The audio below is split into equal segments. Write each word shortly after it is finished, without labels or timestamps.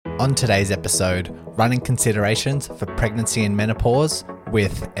On today's episode, running considerations for pregnancy and menopause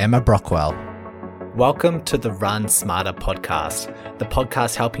with Emma Brockwell. Welcome to the Run Smarter podcast, the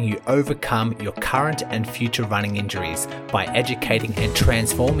podcast helping you overcome your current and future running injuries by educating and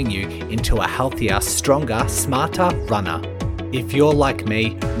transforming you into a healthier, stronger, smarter runner. If you're like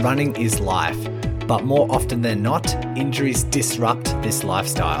me, running is life, but more often than not, injuries disrupt this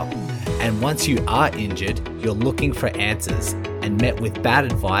lifestyle. And once you are injured, you're looking for answers and met with bad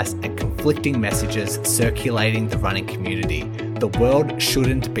advice and conflicting messages circulating the running community. The world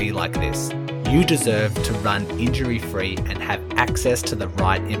shouldn't be like this. You deserve to run injury-free and have access to the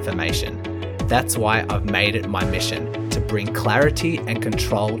right information. That's why I've made it my mission to bring clarity and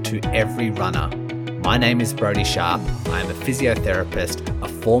control to every runner. My name is Brodie Sharp. I am a physiotherapist, a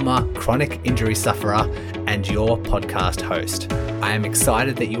former chronic injury sufferer, and your podcast host. I am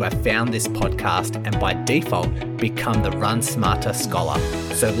excited that you have found this podcast and by default become the Run Smarter Scholar.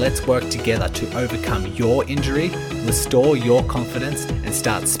 So let's work together to overcome your injury, restore your confidence, and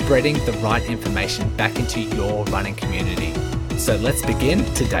start spreading the right information back into your running community. So let's begin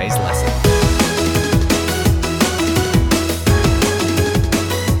today's lesson.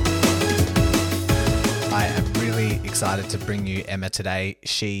 I am really excited to bring you Emma today.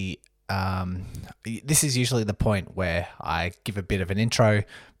 This is usually the point where I give a bit of an intro,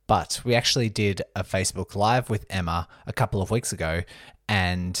 but we actually did a Facebook Live with Emma a couple of weeks ago,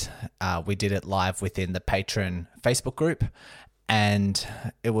 and we did it live within the patron Facebook group, and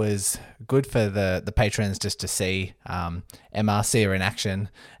it was good for the patrons just to see Emma, see her in action,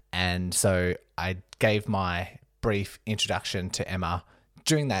 and so I gave my brief introduction to Emma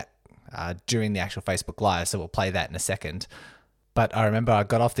during the actual Facebook Live, so we'll play that in a second. But I remember I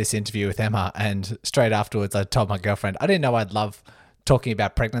got off this interview with Emma and straight afterwards I told my girlfriend, I didn't know I'd love talking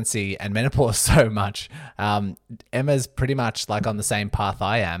about pregnancy and menopause so much. Emma's pretty much like on the same path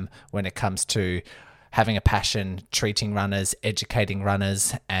I am when it comes to having a passion, treating runners, educating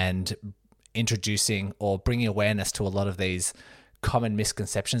runners, and introducing or bringing awareness to a lot of these common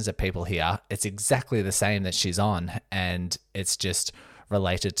misconceptions that people hear. It's exactly the same that she's on, and it's just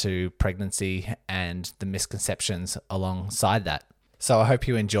related to pregnancy and the misconceptions alongside that. So I hope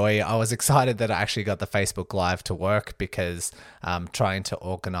you enjoy. I was excited that I actually got the Facebook Live to work because I'm trying to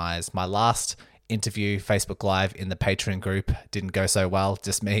organize my last interview Facebook Live in the Patreon group didn't go so well,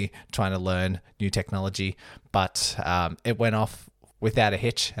 just me trying to learn new technology, but it went off without a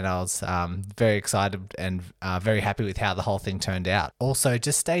hitch, and I was very excited and very happy with how the whole thing turned out. Also,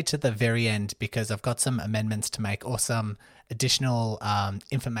 just stay to the very end because I've got some amendments to make or some additional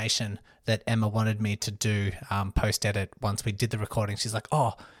information that Emma wanted me to do post-edit once we did the recording. She's like,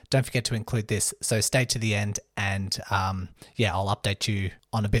 oh, don't forget to include this. So stay to the end and I'll update you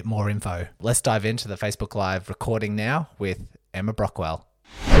on a bit more info. Let's dive into the Facebook Live recording now with Emma Brockwell.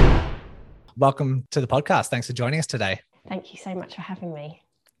 Welcome to the podcast. Thanks for joining us today. Thank you so much for having me.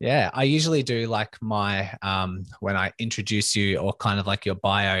 Yeah, I usually do like my, when I introduce you or kind of like your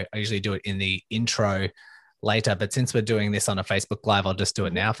bio, I usually do it in the intro later, but since we're doing this on a Facebook Live, I'll just do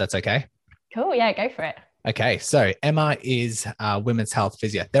it now if that's okay. Cool, yeah, go for it. Okay, so Emma is a women's health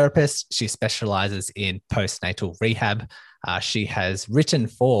physiotherapist. She specializes in postnatal rehab. She has written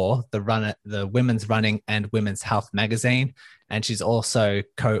for the Women's Running and Women's Health magazine, and she's also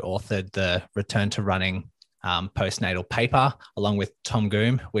co-authored the Return to Running postnatal paper along with Tom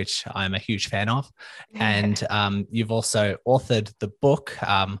Goom, which I'm a huge fan of. And you've also authored the book,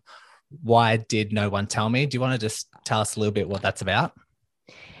 Why Did No One Tell Me? Do you want to just tell us a little bit what that's about?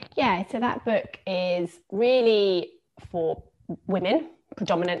 Yeah, so that book is really for women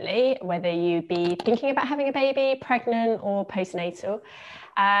predominantly, whether you be thinking about having a baby, pregnant or postnatal,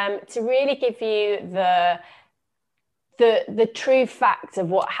 to really give you the true facts of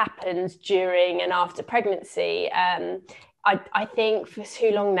what happens during and after pregnancy. I think for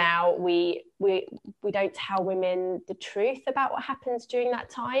too long now, we don't tell women the truth about what happens during that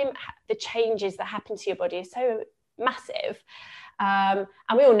time. The changes that happen to your body are so massive. And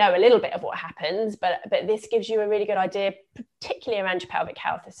we all know a little bit of what happens, but this gives you a really good idea, particularly around your pelvic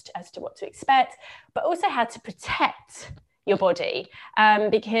health as to what to expect, but also how to protect your body.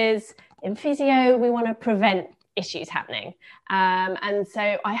 Because in physio, we want to prevent issues happening. And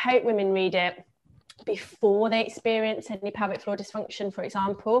so I hope women read it before they experience any pelvic floor dysfunction, for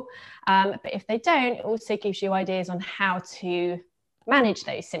example. But if they don't, it also gives you ideas on how to manage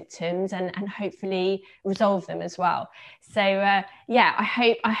those symptoms and hopefully resolve them as well. So I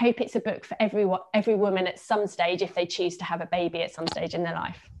hope it's a book for every woman at some stage if they choose to have a baby at some stage in their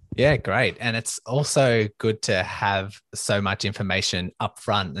life. Yeah, great. And it's also good to have so much information up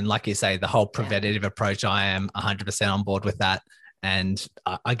front. And like you say, the whole preventative approach, I am 100% on board with that. And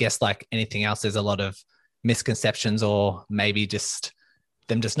I guess like anything else, there's a lot of misconceptions, or maybe just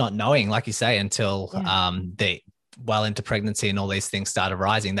them just not knowing, like you say, until they well into pregnancy and all these things start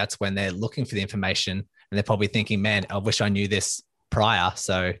arising. That's when they're looking for the information, and they're probably thinking, man, I wish I knew this prior.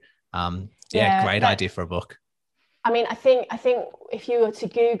 So great idea for a book. I mean, I think if you were to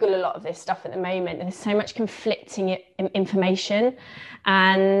Google a lot of this stuff at the moment, there's so much conflicting information,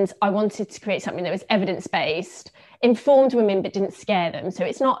 and I wanted to create something that was evidence-based, informed women but didn't scare them. So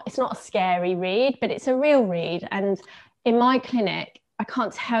it's not a scary read, but it's a real read. And in my clinic, I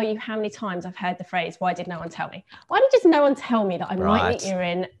can't tell you how many times I've heard the phrase, why did no one tell me? Why did just no one tell me that I might meet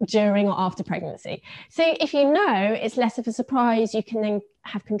urine during or after pregnancy? So if you know, it's less of a surprise. You can then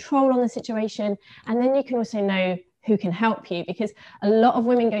have control on the situation, and then you can also know who can help you, because a lot of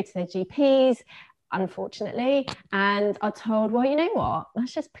women go to their GPs, unfortunately, and are told, well, you know what,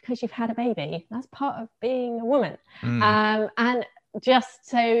 that's just because you've had a baby. That's part of being a woman. And just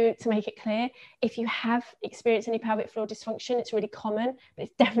so to make it clear, if you have experienced any pelvic floor dysfunction, it's really common, but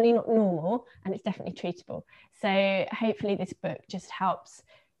it's definitely not normal, and it's definitely treatable. So hopefully this book just helps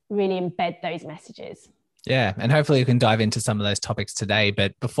really embed those messages. Yeah, and hopefully you can dive into some of those topics today.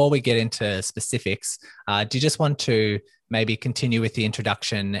 But before we get into specifics, do you just want to maybe continue with the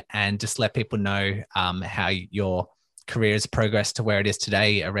introduction and just let people know how your career has progressed to where it is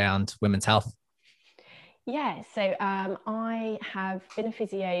today around women's health? Yeah, so I have been a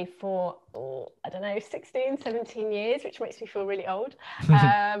physio for, 16, 17 years, which makes me feel really old.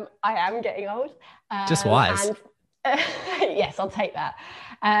 I am getting old. Just wise. And yes, I'll take that.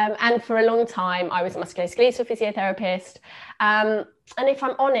 And for a long time, I was a musculoskeletal physiotherapist. And if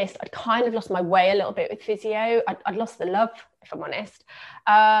I'm honest, I'd kind of lost my way a little bit with physio. I'd lost the love, if I'm honest.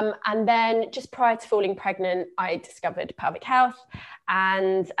 And then just prior to falling pregnant, I discovered pelvic health.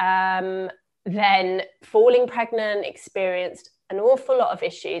 And then falling pregnant, experienced an awful lot of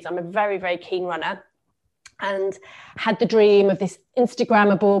issues. I'm a very, very keen runner, and had the dream of this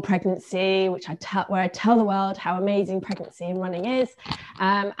Instagrammable pregnancy, where I tell the world how amazing pregnancy and running is.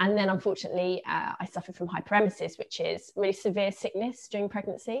 And then unfortunately, I suffered from hyperemesis, which is really severe sickness during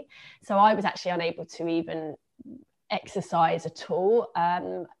pregnancy. So I was actually unable to even exercise at all,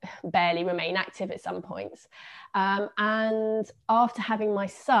 barely remain active at some points. And after having my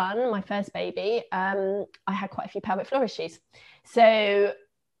son, my first baby, I had quite a few pelvic floor issues. So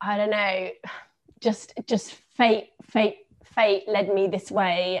I don't know, just fate led me this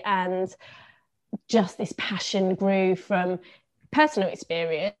way, and just this passion grew from personal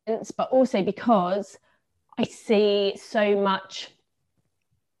experience, but also because I see so much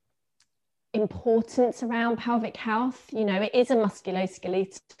importance around pelvic health. You know, it is a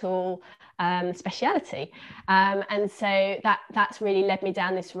musculoskeletal speciality, and so that's really led me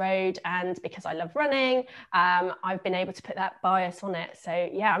down this road. And because I love running, I've been able to put that bias on it. So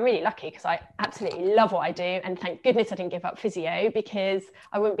yeah, I'm really lucky, because I absolutely love what I do, and thank goodness I didn't give up physio, because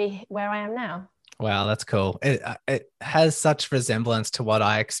I wouldn't be where I am now. Wow, that's cool. It has such resemblance to what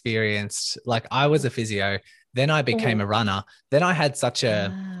I experienced. Like, I was a physio, then I became a runner. Then I had such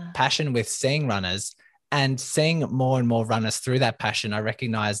a passion with seeing runners, and seeing more and more runners through that passion. I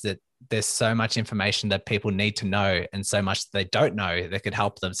recognized that there's so much information that people need to know, and so much that they don't know that could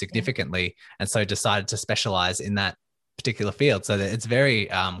help them significantly. And so decided to specialize in that particular field. So that it's very,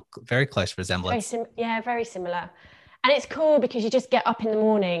 very close resemblance. Very similar. And it's cool because you just get up in the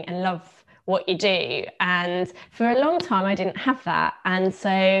morning and love what you do. And for a long time, I didn't have that. And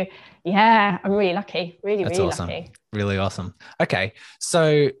so, yeah, I'm really lucky, really awesome. Lucky. Really awesome. Okay.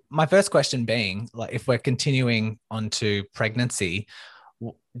 So my first question being, like, if we're continuing on to pregnancy,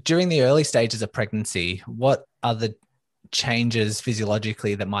 during the early stages of pregnancy, what are the changes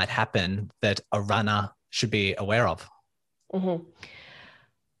physiologically that might happen that a runner should be aware of?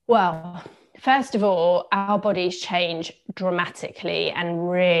 Well, first of all, our bodies change dramatically and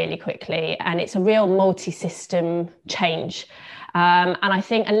really quickly, and it's a real multi-system change. And I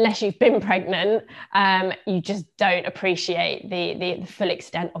think unless you've been pregnant, you just don't appreciate the full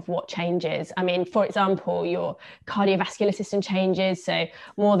extent of what changes. I mean, for example, your cardiovascular system changes. So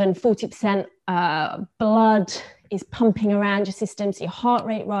more than 40% blood is pumping around your system, so your heart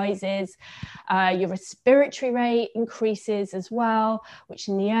rate rises, your respiratory rate increases as well, which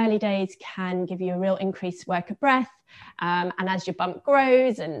in the early days can give you a real increased work of breath. And as your bump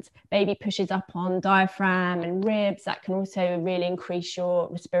grows and baby pushes up on diaphragm and ribs, that can also really increase your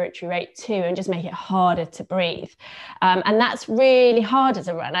respiratory rate too, and just make it harder to breathe. And that's really hard as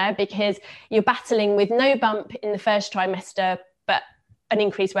a runner, because you're battling with no bump in the first trimester, but an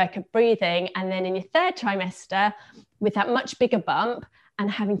increased work of breathing, and then in your third trimester with that much bigger bump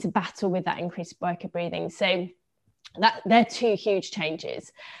and having to battle with that increased work of breathing. So They're two huge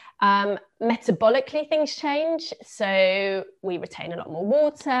changes. Metabolically, things change. So we retain a lot more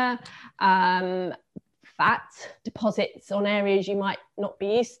water, fat deposits on areas you might not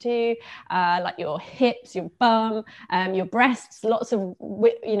be used to, like your hips, your bum, your breasts. Lots of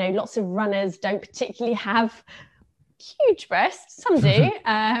runners don't particularly have huge breasts. Some do,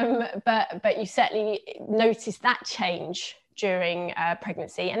 but you certainly notice that change during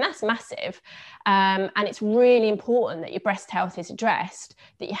pregnancy, and that's massive. And it's really important that your breast health is addressed,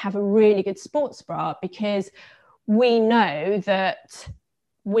 that you have a really good sports bra, because we know that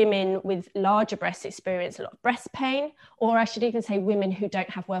women with larger breasts experience a lot of breast pain, or I should even say women who don't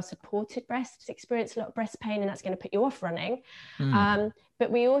have well supported breasts experience a lot of breast pain, and that's going to put you off running.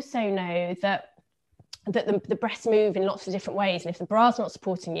 But we also know that the breasts move in lots of different ways, and if the bra's not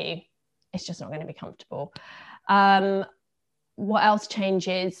supporting you, it's just not going to be comfortable. What else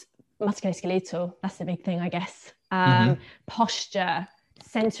changes? Musculoskeletal, that's the big thing, I guess. Posture,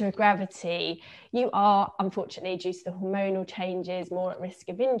 center of gravity. You are, unfortunately, due to the hormonal changes, more at risk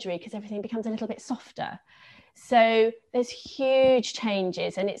of injury because everything becomes a little bit softer. So there's huge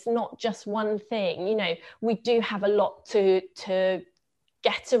changes, and it's not just one thing. You know, we do have a lot to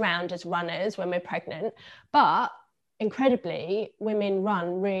get around as runners when we're pregnant, but incredibly, women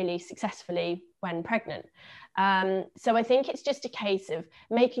run really successfully when pregnant. So I think it's just a case of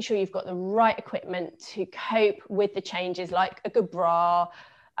making sure you've got the right equipment to cope with the changes, like a good bra,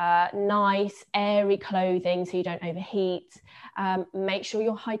 nice airy clothing so you don't overheat. Make sure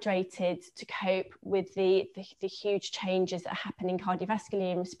you're hydrated to cope with the huge changes that are happening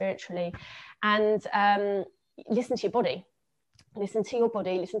cardiovascularly and respiratory, and listen to your body. Listen to your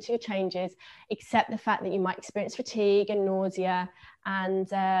body, listen to your changes, accept the fact that you might experience fatigue and nausea. And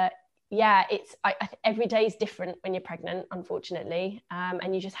every day is different when you're pregnant, unfortunately.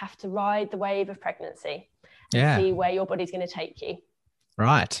 And you just have to ride the wave of pregnancy and see where your body's going to take you.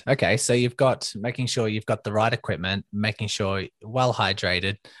 Right. Okay. So you've got making sure you've got the right equipment, making sure you're well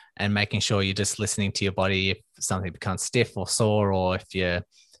hydrated, and making sure you're just listening to your body if something becomes stiff or sore, or if your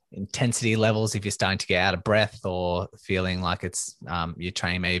intensity levels, if you're starting to get out of breath or feeling like it's you're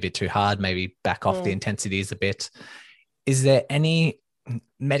training maybe a bit too hard, maybe back off the intensities a bit. Is there any,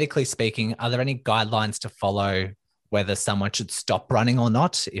 medically speaking, are there any guidelines to follow whether someone should stop running or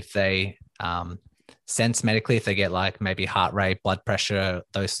not if they sense medically, if they get like maybe heart rate, blood pressure,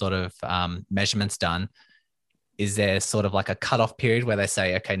 those sort of measurements done? Is there sort of like a cutoff period where they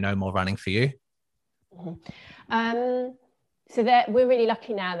say, okay, no more running for you? So we're really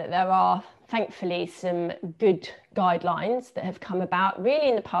lucky now that there are, thankfully, some good guidelines that have come about really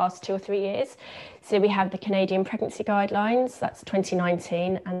in the past 2 or 3 years. So we have the Canadian Pregnancy Guidelines, that's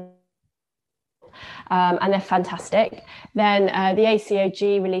 2019, and they're fantastic. Then the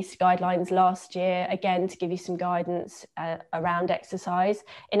ACOG released guidelines last year, again, to give you some guidance around exercise.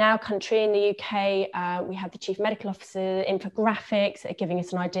 In our country, in the UK, we have the Chief Medical Officer infographics that are giving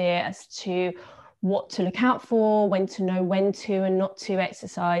us an idea as to what to look out for, when to know when to and not to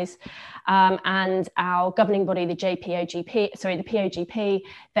exercise. And our governing body, the POGP,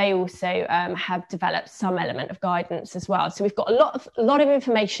 they also have developed some element of guidance as well. So we've got a lot of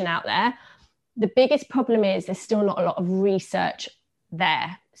information out there. The biggest problem is there's still not a lot of research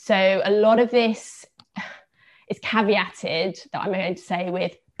there. So a lot of this is caveated, that I'm going to say,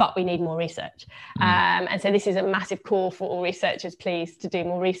 with, but we need more research. And so this is a massive call for all researchers, please, to do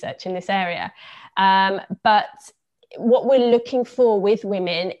more research in this area. But what we're looking for with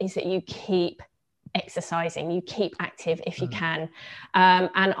women is that you keep exercising, you keep active if you can.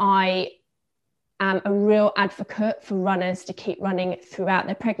 And I am a real advocate for runners to keep running throughout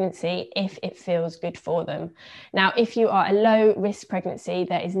their pregnancy if it feels good for them. Now, if you are a low risk pregnancy,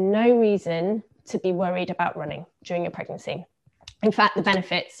 there is no reason to be worried about running during your pregnancy. In fact, the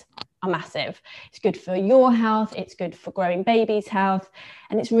benefits are massive. It's good for your health, it's good for growing baby's health,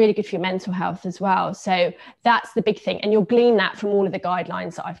 and it's really good for your mental health as well. So that's the big thing. And you'll glean that from all of the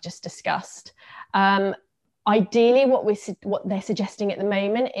guidelines that I've just discussed. Ideally, what they're suggesting at the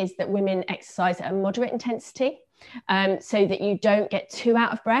moment is that women exercise at a moderate intensity, so that you don't get too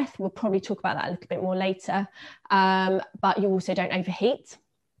out of breath. We'll probably talk about that a little bit more later, but you also don't overheat.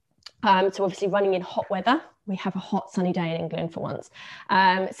 So obviously running in hot weather, we have a hot sunny day in England for once.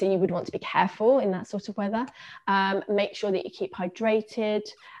 So you would want to be careful in that sort of weather. Make sure that you keep hydrated,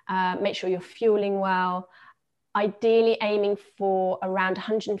 make sure you're fueling well, ideally aiming for around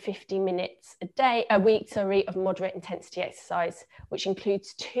 150 minutes a week of moderate intensity exercise, which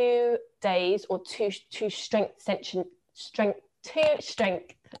includes 2 days or two strength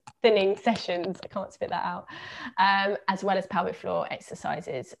thinning sessions, I can't spit that out, as well as pelvic floor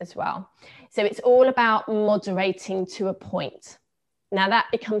exercises as well. So it's all about moderating to a point. Now that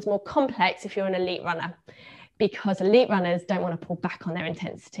becomes more complex if you're an elite runner, because elite runners don't want to pull back on their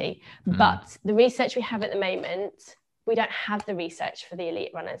intensity. But the research we have at the moment, we don't have the research for the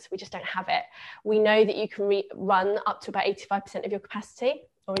elite runners. We just don't have it. We know that you can run up to about 85% of your capacity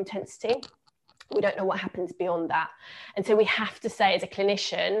or intensity. We don't know what happens beyond that. And so we have to say, as a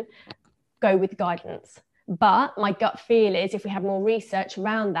clinician, go with guidance. But my gut feel is if we have more research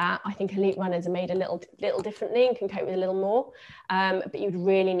around that, I think elite runners are made a little differently and can cope with a little more. But you'd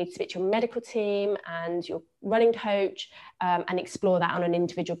really need to speak to your medical team and your running coach and explore that on an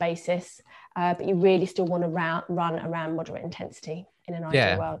individual basis. But you really still want to run around moderate intensity in an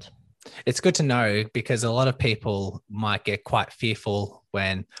ideal world. It's good to know, because a lot of people might get quite fearful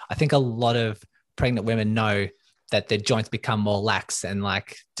when, I think a lot of pregnant women know that their joints become more lax, and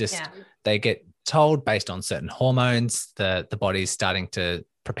like they get told based on certain hormones, the body's starting to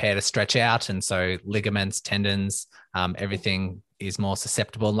prepare to stretch out. And so ligaments, tendons, everything is more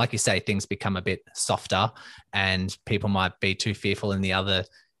susceptible. And like you say, things become a bit softer, and people might be too fearful in the other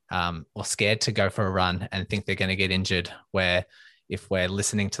or scared to go for a run and think they're going to get injured, where if we're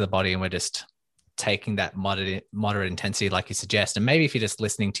listening to the body and we're just taking that moderate intensity, like you suggest, and maybe if you're just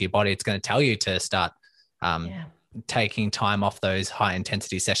listening to your body, it's going to tell you to start taking time off those high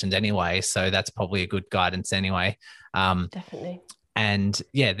intensity sessions anyway. So that's probably a good guidance anyway. Definitely. And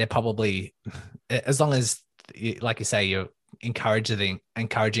they're probably, as long as, like you say, you're encouraging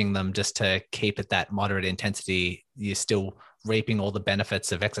them just to keep at that moderate intensity, you're still reaping all the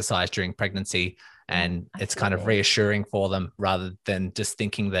benefits of exercise during pregnancy. And it's kind of reassuring for them, rather than just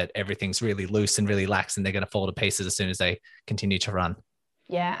thinking that everything's really loose and really lax and they're going to fall to pieces as soon as they continue to run.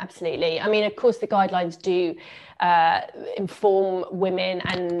 Yeah, absolutely. I mean, of course, the guidelines do inform women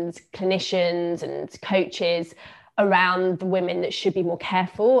and clinicians and coaches around the women that should be more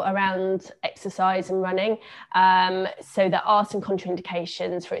careful around exercise and running. So there are some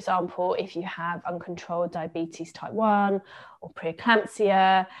contraindications. For example, if you have uncontrolled diabetes type 1 or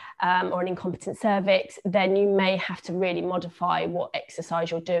preeclampsia or an incompetent cervix, then you may have to really modify what exercise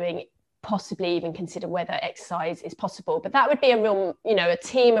you're doing, possibly even consider whether exercise is possible. But that would be a real, a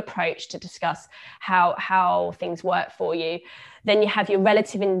team approach to discuss how things work for you. Then you have your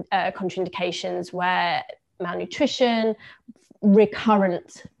relative contraindications, where malnutrition,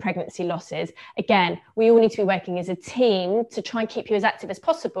 recurrent pregnancy losses. Again, we all need to be working as a team to try and keep you as active as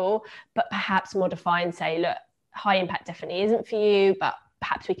possible, but perhaps modify and say, look, high impact definitely isn't for you, but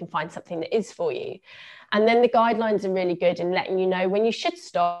perhaps we can find something that is for you. And then the guidelines are really good in letting you know when you should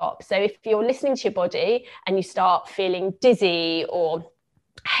stop. So if you're listening to your body and you start feeling dizzy or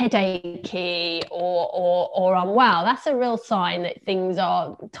headachy or unwell, that's a real sign that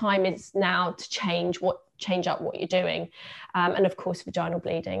time is now to change up what you're doing. And of course, vaginal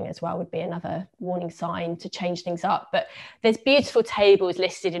bleeding as well would be another warning sign to change things up. But there's beautiful tables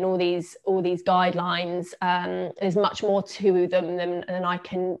listed in all these guidelines. There's much more to them than I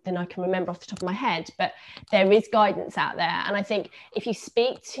can remember off the top of my head. But there is guidance out there. And I think if you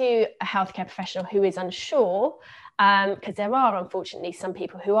speak to a healthcare professional who is unsure, because there are unfortunately some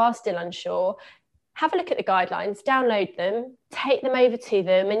people who are still unsure, have a look at the guidelines, download them, take them over to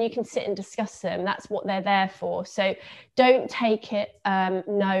them, and you can sit and discuss them. That's what they're there for. So don't take it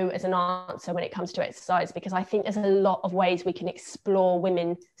no as an answer when it comes to exercise, because I think there's a lot of ways we can explore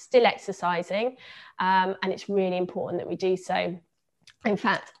women still exercising, and it's really important that we do so. In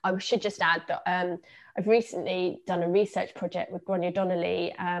fact, I should just add that I've recently done a research project with Gráinne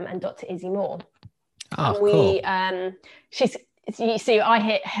Donnelly and Dr. Izzy Moore. Oh, cool. You see,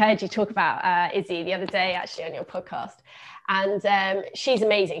 I heard you talk about Izzy the other day, actually, on your podcast. And she's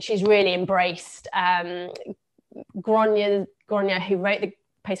amazing. She's really embraced Gráinne, who wrote the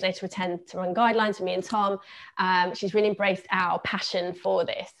postnatal return to run guidelines for me and Tom. She's really embraced our passion for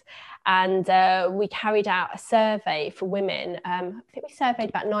this. And we carried out a survey for women. I think we surveyed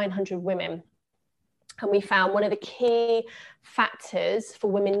about 900 women. And we found one of the key factors for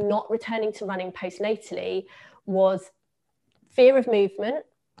women not returning to running postnatally was fear of movement,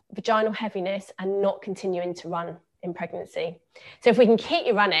 vaginal heaviness, and not continuing to run in pregnancy. So if we can keep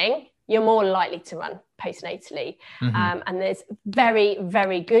you running, you're more likely to run postnatally. Mm-hmm. And there's very,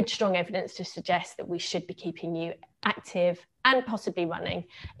 very good, strong evidence to suggest that we should be keeping you active and possibly running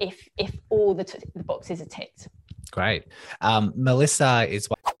if all the boxes are ticked. Great. Melissa is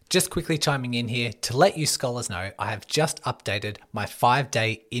just quickly chiming in here to let you scholars know I have just updated my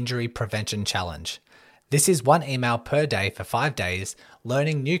 5-day injury prevention challenge. This is 1 email per day for 5 days,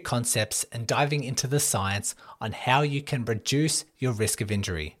 learning new concepts and diving into the science on how you can reduce your risk of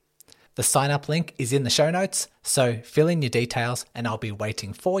injury. The sign up link is in the show notes, so fill in your details and I'll be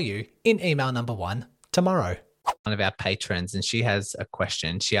waiting for you in email number 1 tomorrow. One of our patrons, and she has a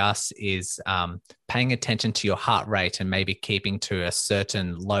question. She asks, is paying attention to your heart rate and maybe keeping to a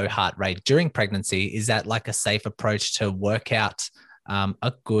certain low heart rate during pregnancy, is that like a safe approach to work out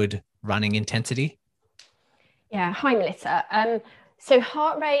a good running intensity? Yeah. Hi, Melissa. So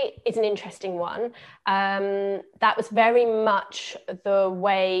heart rate is an interesting one. That was very much the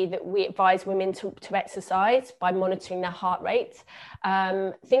way that we advise women to exercise, by monitoring their heart rate.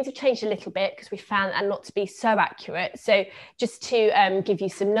 Things have changed a little bit because we found that not to be so accurate. So just to give you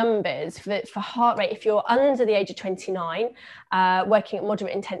some numbers, for heart rate, if you're under the age of 29, working at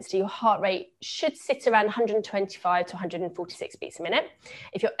moderate intensity, your heart rate should sit around 125 to 146 beats a minute.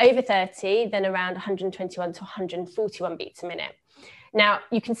 If you're over 30, then around 121 to 141 beats a minute. Now,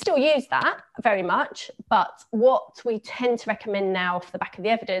 you can still use that very much, but what we tend to recommend now off the back of the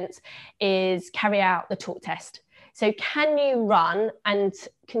evidence is carry out the talk test. So can you run and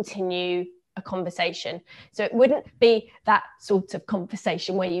continue a conversation? So it wouldn't be that sort of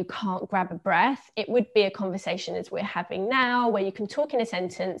conversation where you can't grab a breath. It would be a conversation as we're having now, where you can talk in a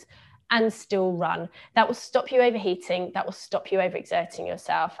sentence and still run. That will stop you overheating, that will stop you overexerting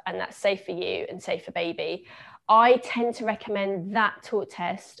yourself, and that's safe for you and safe for baby. I tend to recommend that talk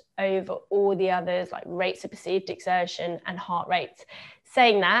test over all the others, like rates of perceived exertion and heart rate.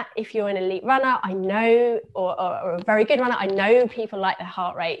 Saying that, if you're an elite runner, I know, or a very good runner, I know people like the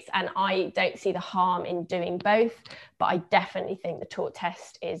heart rates, and I don't see the harm in doing both, but I definitely think the talk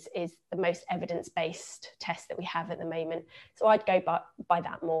test is the most evidence-based test that we have at the moment. So I'd go by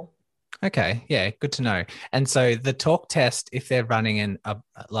that more. Okay. Yeah. Good to know. And so the talk test, if they're running and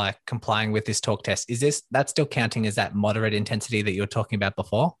like complying with this talk test, that's still counting as that moderate intensity that you were talking about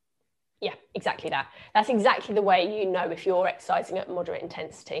before? Yeah, exactly that. That's exactly the way you know if you're exercising at moderate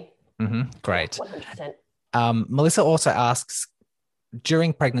intensity. Mm-hmm. Great. 100%. Melissa also asks,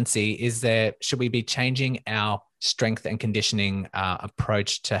 during pregnancy, should we be changing our strength and conditioning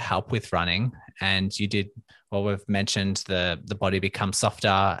approach to help with running? And we've mentioned the body becomes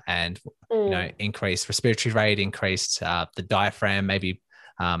softer and increased respiratory rate, increased the diaphragm, maybe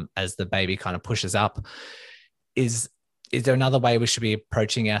as the baby kind of pushes up. Is there another way we should be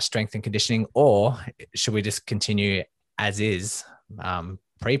approaching our strength and conditioning, or should we just continue as is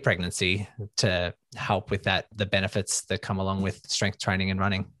pre-pregnancy to help with the benefits that come along with strength training and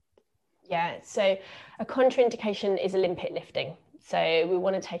running? Yeah, so a contraindication is Olympic lifting. So we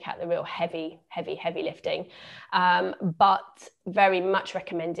want to take out the real heavy lifting. But very much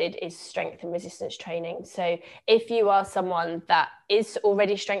recommended is strength and resistance training. So if you are someone that is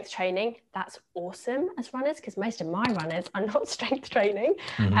already strength training, that's awesome as runners, because most of my runners are not strength training.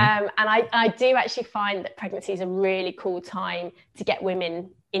 Mm-hmm. And I do actually find that pregnancy is a really cool time to get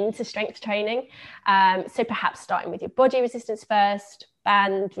women into strength training. So perhaps starting with your body resistance first,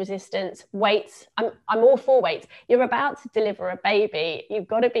 band resistance, weights. I'm all for weights. You're about to deliver a baby. You've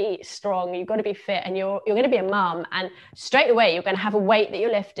got to be strong. You've got to be fit, and you're going to be a mum. And straight away, you're going to have a weight that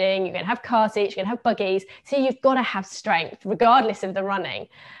you're lifting. You're going to have car seats. You're going to have buggies. So you've got to have strength, regardless of the running.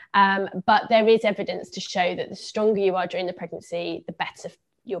 But there is evidence to show that the stronger you are during the pregnancy, the better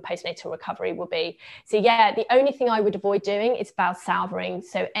your postnatal recovery will be. So yeah, the only thing I would avoid doing is Valsalvering.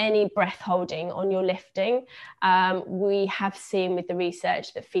 So any breath holding on your lifting, we have seen with the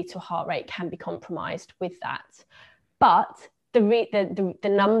research that fetal heart rate can be compromised with that. But the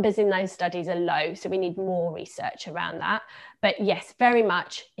numbers in those studies are low, so we need more research around that. But yes, very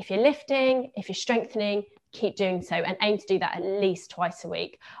much, if you're lifting, if you're strengthening, keep doing so, and aim to do that at least twice a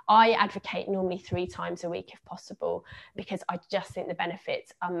week. I advocate normally 3 times a week if possible, because I just think the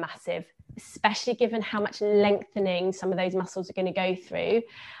benefits are massive, especially given how much lengthening some of those muscles are going to go through,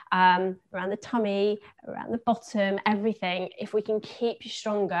 around the tummy, around the bottom, everything. If we can keep you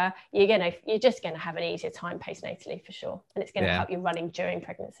stronger, you're just going to have an easier time postnatally for sure, and it's going to help you running during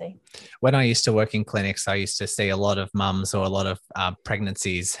pregnancy. When I used to work in clinics, I used to see a lot of mums or a lot of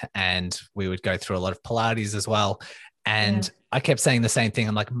pregnancies, and we would go through a lot of Pilates as well. And I kept saying the same thing.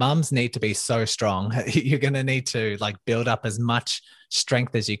 I'm like, mums need to be so strong. You're going to need to like build up as much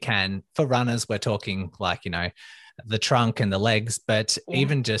strength as you can. For runners, we're talking like, the trunk and the legs, but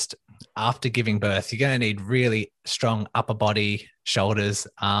even just after giving birth, you're going to need really strong upper body, shoulders,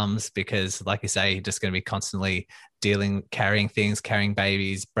 arms, because like you say, you're just going to be constantly carrying things, carrying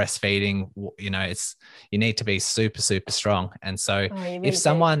babies, breastfeeding. You need to be super, super strong. And so if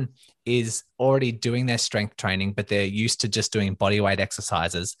someone is already doing their strength training, but they're used to just doing body weight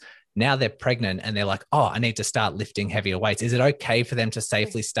exercises, now they're pregnant and they're like, oh, I need to start lifting heavier weights. Is it okay for them to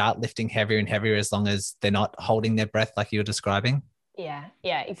safely start lifting heavier and heavier as long as they're not holding their breath like you were describing?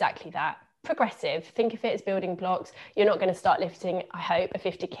 Yeah, exactly that. Progressive. Think of it as building blocks. You're not going to start lifting, I hope, a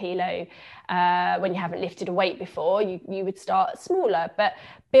 50 kilo when you haven't lifted a weight before. You would start smaller, but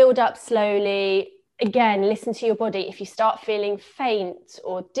build up slowly. Again, listen to your body. If you start feeling faint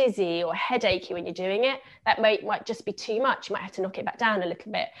or dizzy or headachy when you're doing it, that might just be too much. You might have to knock it back down a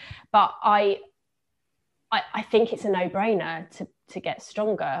little bit. But I think it's a no-brainer to get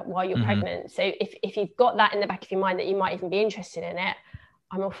stronger while you're pregnant. So if you've got that in the back of your mind that you might even be interested in it,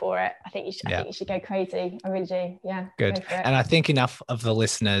 I'm all for it. I think you should go crazy. I really do. Yeah. Good. Go for it. And I think enough of the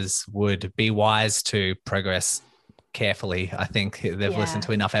listeners would be wise to progress carefully. I think they've listened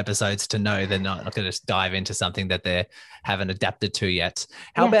to enough episodes to know they're not going to just dive into something that they haven't adapted to yet.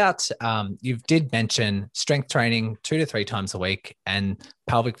 How about you did mention strength training 2 to 3 times a week, and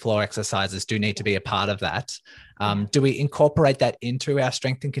pelvic floor exercises do need to be a part of that. Do we incorporate that into our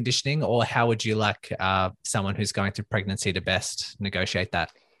strength and conditioning, or how would you like someone who's going through pregnancy to best negotiate that?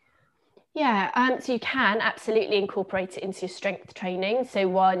 Yeah, so you can absolutely incorporate it into your strength training. So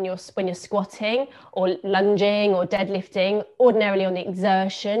when you're squatting or lunging or deadlifting, ordinarily on the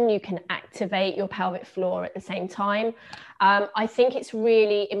exertion, you can activate your pelvic floor at the same time. I think it's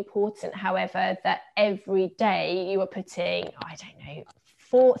really important, however, that every day you are putting, I don't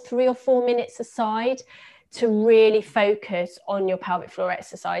know, 3 or 4 minutes aside to really focus on your pelvic floor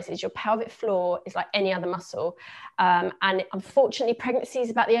exercises. Your pelvic floor is like any other muscle. And unfortunately, pregnancy is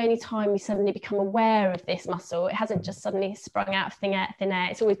about the only time we suddenly become aware of this muscle. It hasn't just suddenly sprung out of thin air.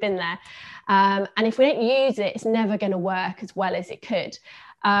 It's always been there. And if we don't use it, it's never going to work as well as it could.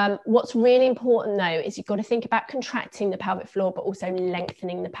 What's really important though is you've got to think about contracting the pelvic floor, but also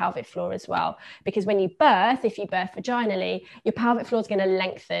lengthening the pelvic floor as well. Because when you birth, if you birth vaginally, your pelvic floor is going to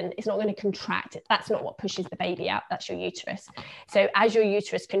lengthen. It's not going to contract. That's not what pushes the baby out. That's your uterus. So as your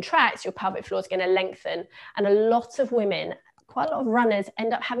uterus contracts, your pelvic floor is going to lengthen. And a lot of women, quite a lot of runners,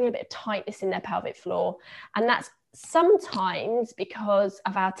 end up having a bit of tightness in their pelvic floor. And that's sometimes because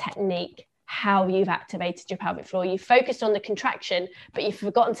of our technique, how you've activated your pelvic floor. You've focused on the contraction, but you've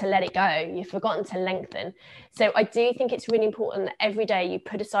forgotten to let it go. You've forgotten to lengthen. So I do think it's really important that every day you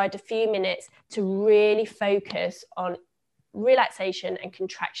put aside a few minutes to really focus on relaxation and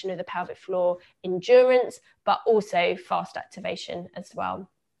contraction of the pelvic floor, endurance, but also fast activation as well.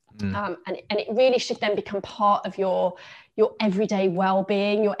 And it really should then become part of your everyday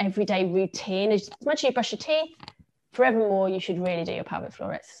well-being, your everyday routine. As much as you brush your teeth, forevermore, you should really do your pelvic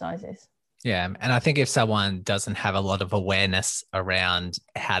floor exercises. Yeah. And I think if someone doesn't have a lot of awareness around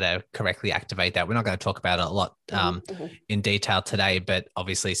how to correctly activate that, we're not going to talk about it a lot in detail today, but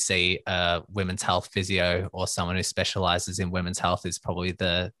obviously see a women's health physio or someone who specializes in women's health is probably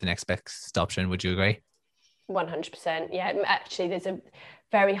the next best option. Would you agree? 100%. Yeah. Actually, there's a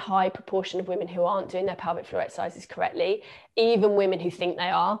very high proportion of women who aren't doing their pelvic floor exercises correctly, even women who think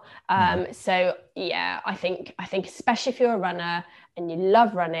they are. So yeah, I think especially if you're a runner and you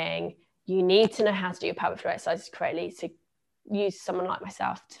love running, you need to know how to do your pelvic floor exercises correctly. So use someone like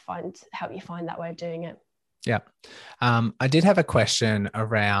myself to help you find that way of doing it. Yeah. I did have a question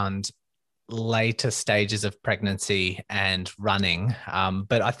around later stages of pregnancy and running,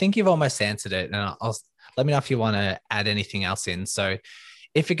 but I think you've almost answered it. And let me know if you want to add anything else in. So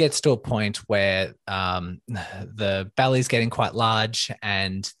if it gets to a point where the belly's getting quite large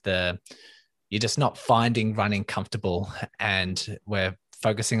and you're just not finding running comfortable, and we're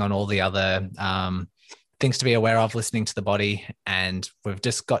focusing on all the other things to be aware of, listening to the body. And we've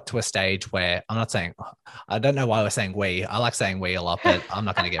just got to a stage where I don't know why we're saying we. I like saying we a lot, but I'm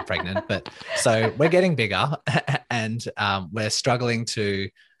not going to get pregnant. But so we're getting bigger and we're struggling to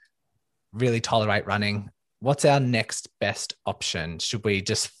really tolerate running. What's our next best option? Should we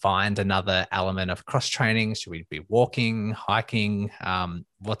just find another element of cross training? Should we be walking, hiking?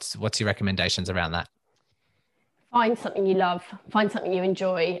 What's your recommendations around that? Find something you love, find something you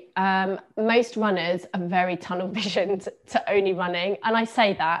enjoy. Most runners are very tunnel visioned to only running. And I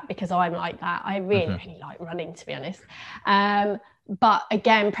say that because I'm like that. I really only like running, to be honest. But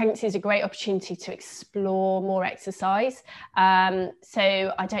again, pregnancy is a great opportunity to explore more exercise.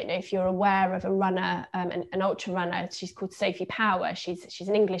 So I don't know if you're aware of a runner, an ultra runner. She's called Sophie Power. She's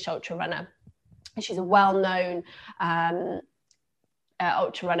an English ultra runner. She's a well-known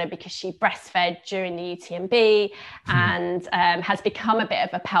ultra runner because she breastfed during the UTMB and has become a bit of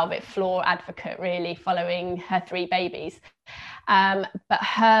a pelvic floor advocate, really, following her 3 babies. But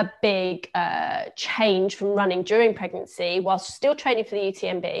her big change from running during pregnancy, while still training for the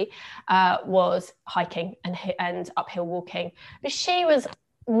UTMB, was hiking and uphill walking. But she was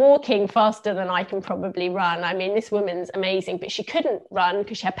walking faster than I can probably run. I mean, this woman's amazing, but she couldn't run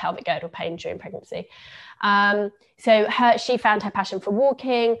because she had pelvic girdle pain during pregnancy. So she found her passion for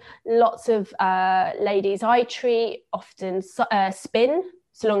walking. Lots of ladies I treat often spin,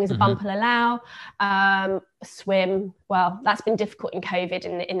 so long as a bump will allow. Swim. Well, that's been difficult in COVID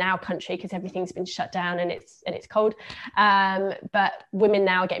in our country because everything's been shut down and it's cold. But women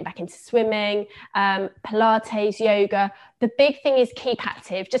now are getting back into swimming, Pilates, yoga. The big thing is keep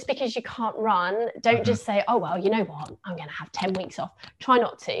active. Just because you can't run, don't just say, oh, well, you know what? I'm going to have 10 weeks off. Try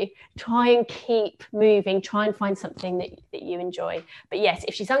not to. Try and keep moving. Try and find something that you enjoy. But yes,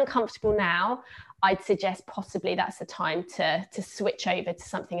 if she's uncomfortable now, I'd suggest possibly that's the time to switch over to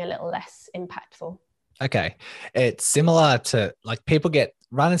something a little less impactful. Okay. It's similar to like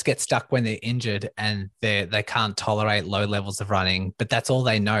runners get stuck when they're injured and they can't tolerate low levels of running, but that's all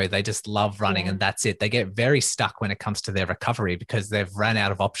they know. They just love running and that's it. They get very stuck when it comes to their recovery because they've run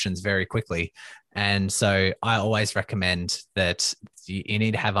out of options very quickly. And so I always recommend that you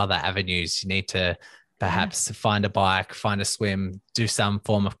need to have other avenues. You need to perhaps find a bike, find a swim, do some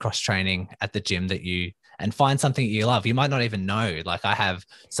form of cross training at the gym and find something that you love. You might not even know. Like I have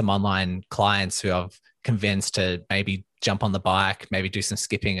some online clients who I've convinced to maybe jump on the bike, maybe do some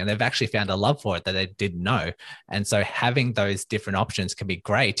skipping, and they've actually found a love for it that they didn't know. And so having those different options can be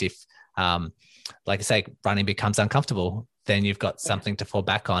great if, like I say, running becomes uncomfortable, then you've got something to fall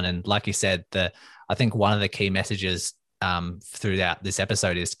back on. And like you said, I think one of the key messages throughout this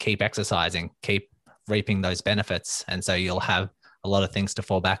episode is keep exercising, keep reaping those benefits. And so you'll have a lot of things to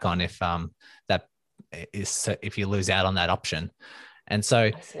fall back on if you lose out on that option. And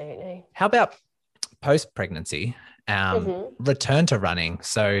so absolutely. How about post-pregnancy, return to running?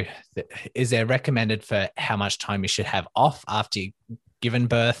 So is there recommended for how much time you should have off after you've given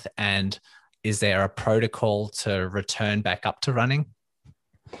birth? And is there a protocol to return back up to running?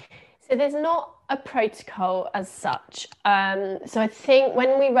 So there's not a protocol as such. So I think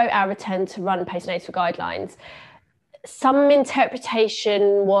when we wrote our return to run postnatal guidelines, some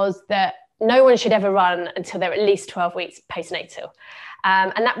interpretation was that no one should ever run until they're at least 12 weeks postnatal.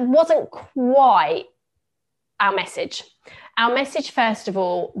 And that wasn't quite our message. Our message, first of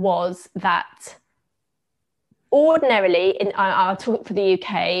all, was that ordinarily, I'll talk for the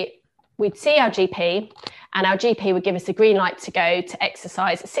UK, we'd see our GP and our GP would give us a green light to go to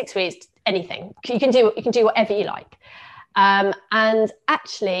exercise at 6 weeks, anything. You can do whatever you like. And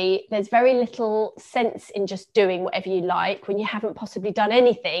actually, there's very little sense in just doing whatever you like when you haven't possibly done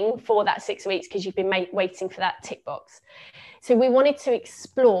anything for that 6 weeks because you've been waiting for that tick box. So we wanted to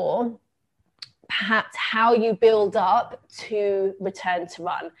explore perhaps how you build up to return to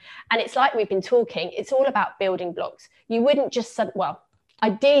run. And it's like we've been talking, it's all about building blocks. You wouldn't just,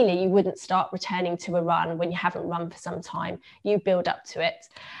 ideally, you wouldn't start returning to a run when you haven't run for some time. You build up to it.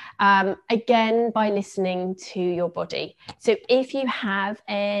 Again, by listening to your body. So if you have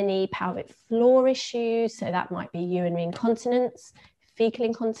any pelvic floor issues, so that might be urinary incontinence, fecal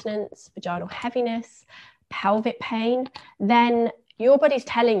incontinence, vaginal heaviness, pelvic pain, then your body's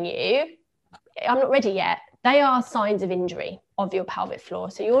telling you, I'm not ready yet. They are signs of injury of your pelvic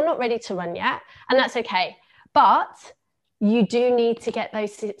floor. So you're not ready to run yet, and that's okay. But you do need to get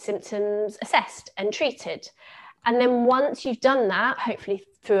those symptoms assessed and treated. And then once you've done that, hopefully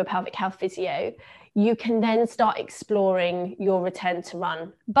through a pelvic health physio, you can then start exploring your return to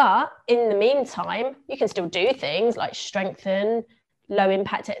run. But in the meantime, you can still do things like strengthen, low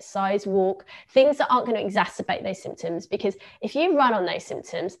impact exercise, walk, things that aren't going to exacerbate those symptoms, because if you run on those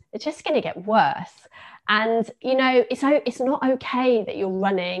symptoms, it's just going to get worse. And, it's not okay that you're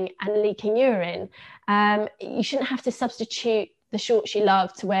running and leaking urine. You shouldn't have to substitute the shorts you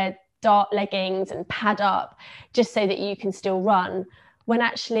love to wear dark leggings and pad up just so that you can still run, when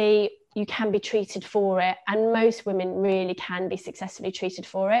actually you can be treated for it. And most women really can be successfully treated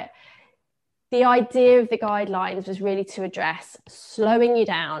for it. The idea of the guidelines was really to address slowing you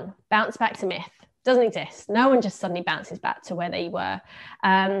down, bounce back to myth. Doesn't exist. No one just suddenly bounces back to where they were.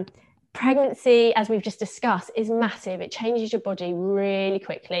 Pregnancy, as we've just discussed, is massive. It changes your body really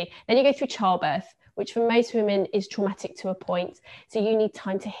quickly. Then you go through childbirth, which for most women is traumatic to a point. So you need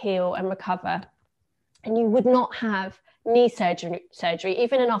time to heal and recover. And you would not have knee surgery,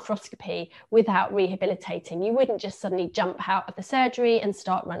 even an arthroscopy, without rehabilitating. You wouldn't just suddenly jump out of the surgery and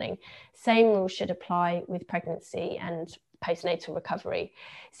start running. Same rules should apply with pregnancy and postnatal recovery.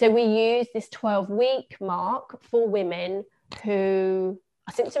 So we use this 12-week mark for women who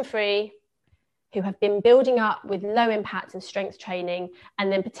are symptom-free, who have been building up with low impact and strength training,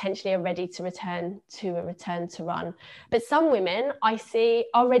 and then potentially are ready to return to run. But some women I see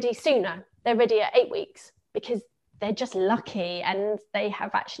are ready sooner. They're ready at 8 weeks because they're just lucky, and they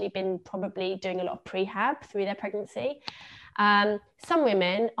have actually been probably doing a lot of prehab through their pregnancy. Some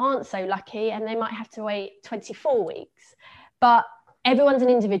women aren't so lucky, and they might have to wait 24 weeks. But everyone's an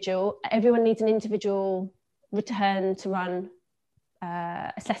individual. Everyone needs an individual return to run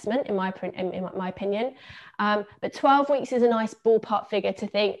assessment, in my opinion. But 12 weeks is a nice ballpark figure to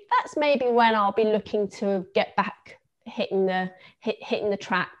think that's maybe when I'll be looking to get back hitting the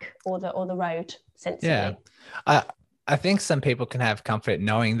track or the road sensibly. Yeah. I think some people can have comfort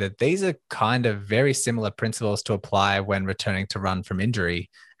knowing that these are kind of very similar principles to apply when returning to run from injury,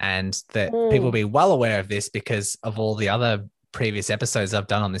 and that people will be well aware of this because of all the other previous episodes I've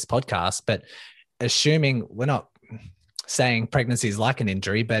done on this podcast. But assuming we're not saying pregnancy is like an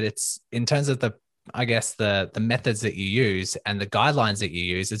injury, but it's in terms of the methods that you use and the guidelines that you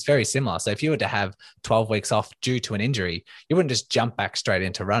use, it's very similar. So if you were to have 12 weeks off due to an injury, you wouldn't just jump back straight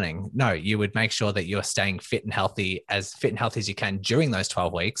into running. No, you would make sure that you're staying fit and healthy as you can during those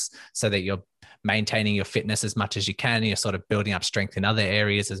 12 weeks, so that you're maintaining your fitness as much as you can. You're sort of building up strength in other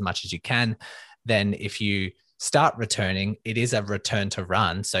areas as much as you can. Then if you start returning, it is a return to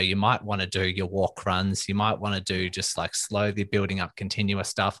run. So you might want to do your walk runs. You might want to do just like slowly building up continuous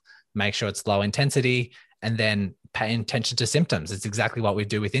stuff, make sure it's low intensity, and then pay attention to symptoms. It's exactly what we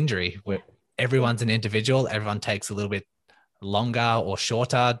do with injury. Everyone's an individual. Everyone takes a little bit longer or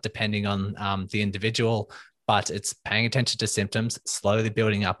shorter depending on the individual, but it's paying attention to symptoms, slowly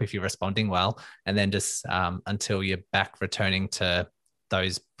building up if you're responding well, and then just until you're back returning to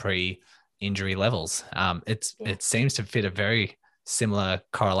those pre-injury levels. It seems to fit a very similar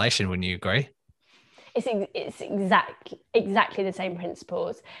correlation. Wouldn't you agree? It's exactly the same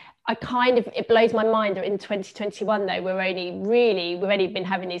principles. It blows my mind that in 2021 though, we've only been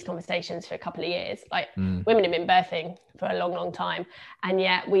having these conversations for a couple of years. Like women have been birthing for a long time, and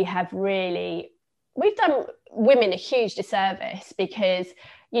yet we've done women a huge disservice, because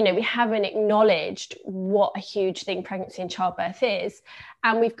we haven't acknowledged what a huge thing pregnancy and childbirth is.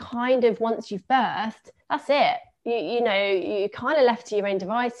 And we've kind of, once you've birthed, that's it. You're kind of left to your own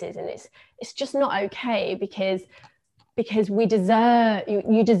devices, and it's just not okay, because you deserve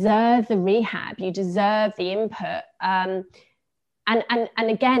the rehab, you deserve the input. And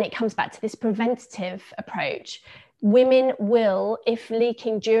again, it comes back to this preventative approach. Women will, if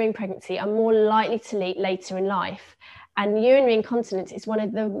leaking during pregnancy, are more likely to leak later in life. And urinary incontinence is one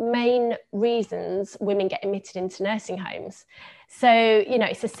of the main reasons women get admitted into nursing homes. So,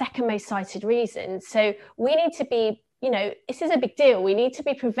 it's the second most cited reason. So we need to be, this is a big deal. We need to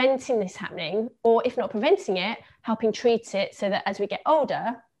be preventing this happening, or if not preventing it, helping treat it, so that as we get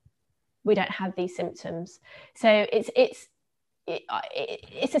older, we don't have these symptoms. So it's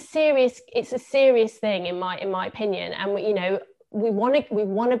a serious thing in my opinion. And we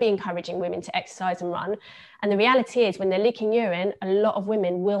want to be encouraging women to exercise and run. And the reality is, when they're leaking urine, a lot of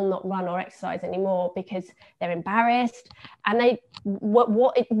women will not run or exercise anymore because they're embarrassed. And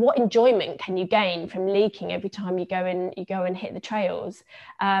what enjoyment can you gain from leaking every time you go and hit the trails?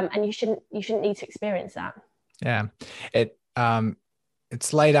 And you shouldn't need to experience that. Yeah,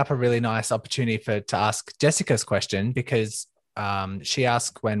 it's laid up a really nice opportunity to ask Jessica's question, because she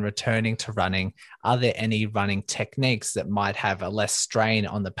asked, when returning to running, are there any running techniques that might have a less strain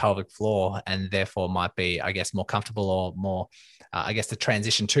on the pelvic floor and therefore might be, I guess, more comfortable, or more, the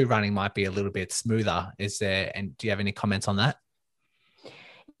transition to running might be a little bit smoother? And do you have any comments on that?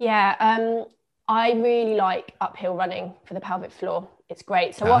 Yeah, I really like uphill running for the pelvic floor. It's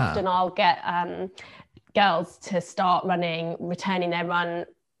great. So often I'll get girls to start returning their run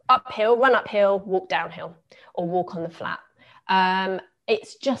uphill, walk downhill, or walk on the flat.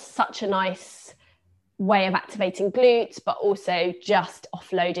 It's just such a nice way of activating glutes, but also just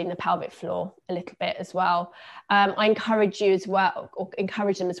offloading the pelvic floor a little bit as well. I encourage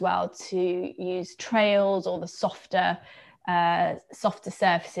them as well to use trails or the softer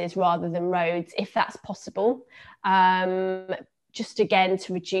surfaces rather than roads, if that's possible. Just again,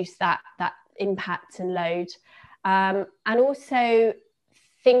 to reduce that impact and load. And also,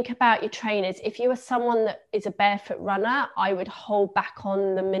 think about your trainers. If you are someone that is a barefoot runner, I would hold back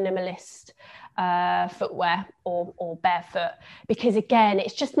on the minimalist footwear or barefoot, because again,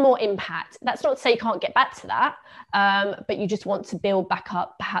 it's just more impact. That's not to say you can't get back to that, but you just want to build back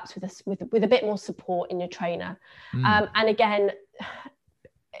up, perhaps with a bit more support in your trainer. And again,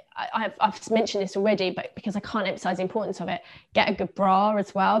 I've mentioned this already, but because I can't emphasize the importance of it, get a good bra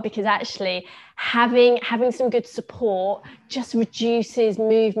as well, because actually having some good support just reduces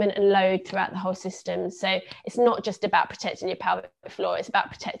movement and load throughout the whole system. So it's not just about protecting your pelvic floor, it's about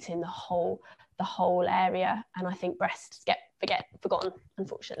protecting the whole area. And I think breasts get forgotten,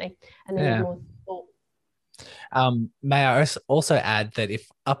 unfortunately, and they need more support. May I also add that if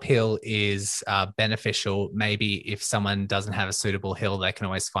uphill is beneficial, maybe if someone doesn't have a suitable hill, they can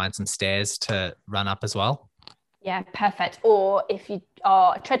always find some stairs to run up as well. Yeah, perfect. Or if you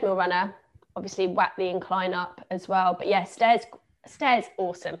are a treadmill runner, obviously whack the incline up as well. But yeah, stairs,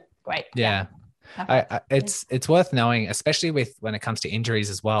 awesome. Great. Yeah, Yeah. perfect. It's worth knowing, especially with when it comes to injuries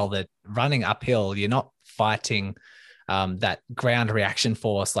as well, that running uphill, you're not fighting that ground reaction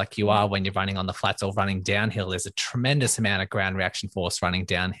force like you are when you're running on the flats or running downhill. There's a tremendous amount of ground reaction force running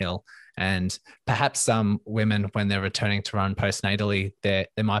downhill. And perhaps some women, when they're returning to run postnatally, they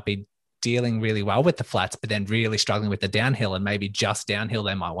might be dealing really well with the flats, but then really struggling with the downhill, and maybe just downhill,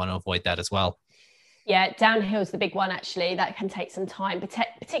 they might want to avoid that as well. Yeah, downhill is the big one, actually. That can take some time,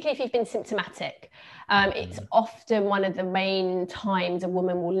 particularly if you've been symptomatic. It's often one of the main times a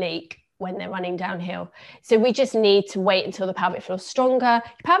woman will leak when they're running downhill. So we just need to wait until the pelvic floor is stronger.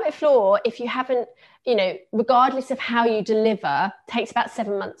 Pelvic floor, if you haven't, regardless of how you deliver, takes about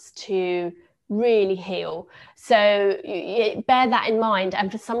 7 months to really heal. So bear that in mind.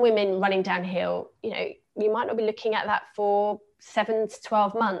 And for some women running downhill, you might not be looking at that for 7 to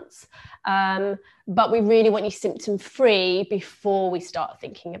 12 months. But we really want you symptom free before we start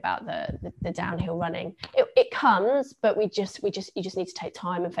thinking about the downhill running. It comes, but you just need to take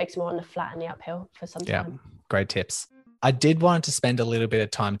time and focus more on the flat and the uphill for some time. Great tips. I did want to spend a little bit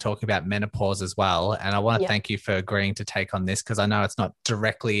of time talking about menopause as well. And I want to thank you for agreeing to take on this, because I know it's not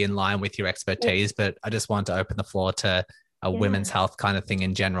directly in line with your expertise, but I just want to open the floor to a women's health kind of thing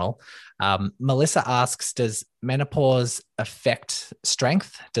in general. Melissa asks, does menopause affect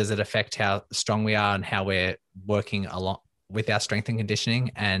strength? Does it affect how strong we are and how we're working along with our strength and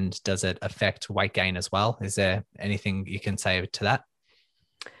conditioning? And does it affect weight gain as well? Is there anything you can say to that?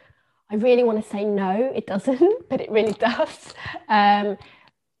 I really want to say no, it doesn't, but it really does.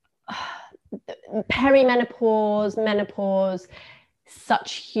 Perimenopause, menopause,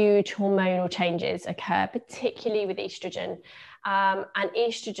 such huge hormonal changes occur, particularly with estrogen. And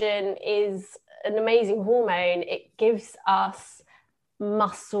estrogen is an amazing hormone. It gives us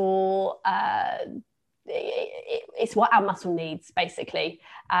muscle. It's what our muscle needs, basically.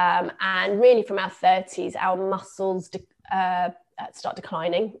 And really from our 30s, our muscles start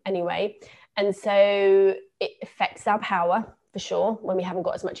declining anyway. And so it affects our power, for sure, when we haven't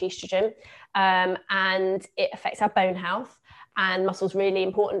got as much estrogen. And it affects our bone health. And muscle's really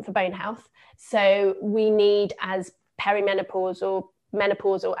important for bone health. So we need, as perimenopausal,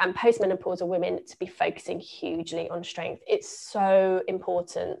 menopausal and postmenopausal women, to be focusing hugely on strength. It's so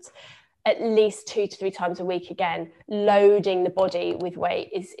important. At least 2 to 3 times a week, again, loading the body with weight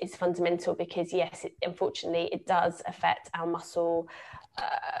is fundamental, because yes, unfortunately, it does affect our muscle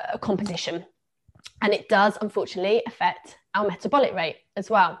composition. And it does, unfortunately, affect our metabolic rate as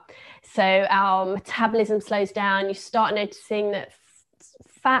well. So our metabolism slows down. You start noticing that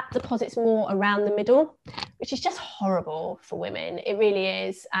fat deposits more around the middle, which is just horrible for women. It really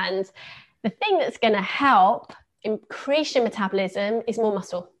is. And the thing that's going to help increase your metabolism is more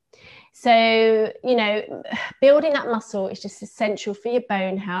muscle. So, building that muscle is just essential for your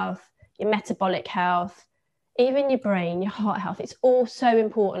bone health, your metabolic health, even your brain, your heart health. It's all so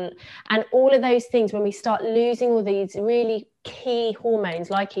important. And all of those things, when we start losing all these really key hormones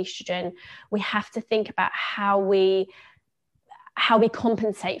like estrogen, we have to think about how we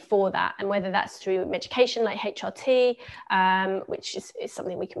compensate for that, and whether that's through medication like HRT, which is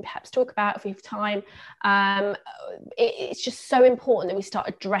something we can perhaps talk about if we have time. It's just so important that we start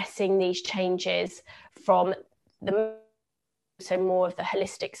addressing these changes from more of the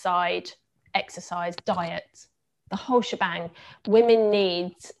holistic side, exercise, diet, the whole shebang.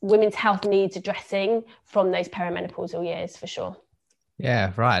 Women's health needs addressing from those perimenopausal years, for sure.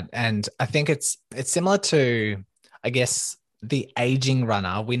 Yeah, right. And I think it's similar to, I guess, the aging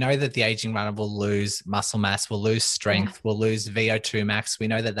runner. We know that the aging runner will lose muscle mass, will lose strength, will lose VO2 max. We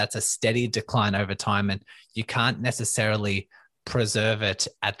know that that's a steady decline over time, and you can't necessarily preserve it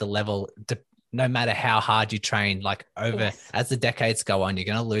at the level, no matter how hard you train. Like as the decades go on, you're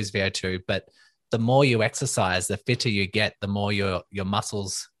going to lose VO2, but the more you exercise, the fitter you get, the more your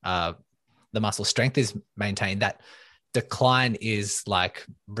muscles, the muscle strength is maintained. That decline is like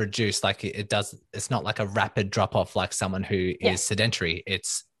reduced, like it's not like a rapid drop off like someone who is sedentary.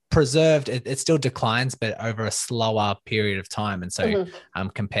 It's preserved. It still declines, but over a slower period of time. And so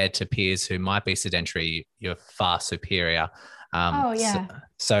compared to peers who might be sedentary, you're far superior.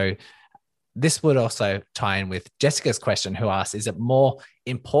 So this would also tie in with Jessica's question, who asked, is it more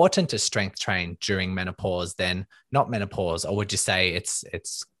important to strength train during menopause than not menopause? Or would you say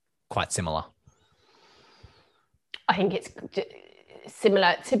it's quite similar? I think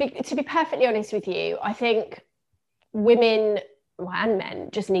similar. To be perfectly honest with you, I think women and men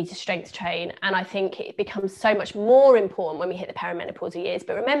just need to strength train, and I think it becomes so much more important when we hit the perimenopausal years.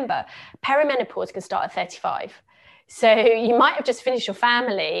 But remember, perimenopause can start at 35. So you might have just finished your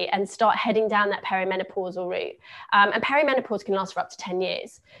family and start heading down that perimenopausal route. And perimenopause can last for up to 10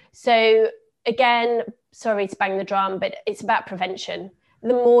 years. So again, sorry to bang the drum, but it's about prevention.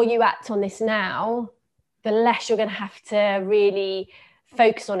 The more you act on this now, the less you're going to have to really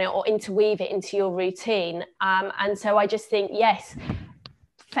focus on it or interweave it into your routine. And so I just think, yes,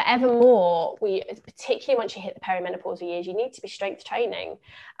 forevermore, particularly once you hit the perimenopausal years, you need to be strength training.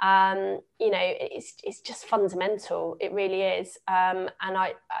 It's just fundamental. It really is. And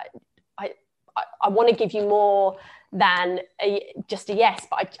I want to give you more than just a yes,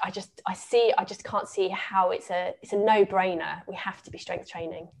 but I just can't see how it's a no-brainer. We have to be strength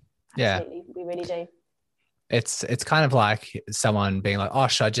training. Absolutely, yeah. We really do. It's kind of like someone being like, oh,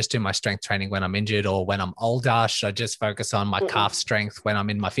 should I just do my strength training when I'm injured or when I'm older? Should I just focus on my calf strength when I'm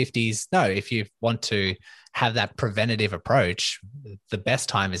in my 50s? No, if you want to have that preventative approach, the best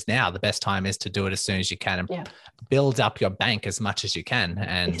time is now. The best time is to do it as soon as you can and build up your bank as much as you can.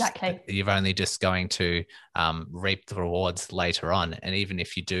 And exactly. You're only just going to reap the rewards later on. And even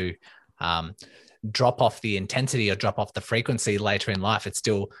if you do drop off the intensity or drop off the frequency later in life, it's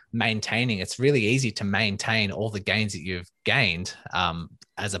still maintaining. It's really easy to maintain all the gains that you've gained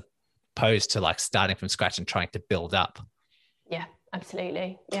as opposed to like starting from scratch and trying to build up. Yeah,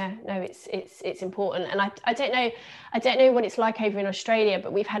 absolutely. Yeah, no, it's important. And I don't know what it's like over in Australia,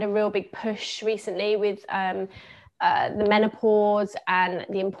 but we've had a real big push recently with the menopause and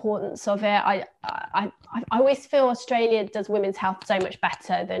the importance of it. I always feel Australia does women's health so much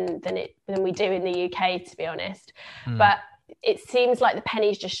better than we do in the UK, to be honest. But it seems like the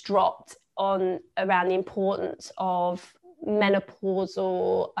penny's just dropped around the importance of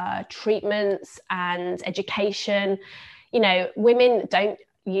menopausal treatments and education. Women don't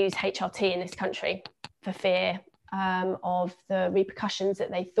use HRT in this country for fear of the repercussions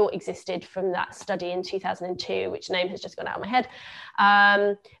that they thought existed from that study in 2002, which name has just gone out of my head.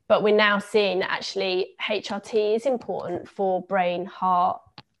 But we're now seeing that actually HRT is important for brain, heart,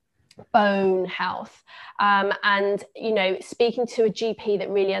 bone health. And, speaking to a GP that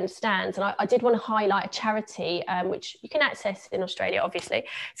really understands, and I did want to highlight a charity, which you can access in Australia, obviously.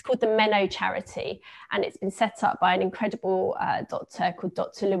 It's called the Meno Charity, and it's been set up by an incredible doctor called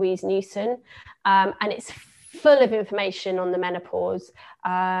Dr. Louise Newson. And it's full of information on the menopause,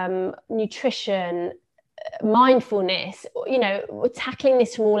 nutrition, mindfulness. We're tackling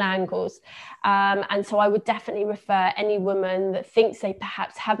this from all angles. And so I would definitely refer any woman that thinks they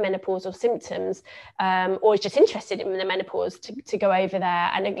perhaps have menopausal symptoms or is just interested in the menopause to go over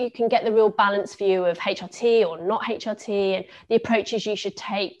there. And you can get the real balanced view of HRT or not HRT and the approaches you should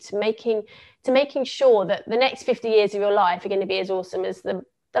take to making sure that the next 50 years of your life are going to be as awesome as the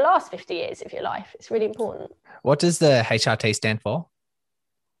last 50 years of your life. It's really important. What does the HRT stand for?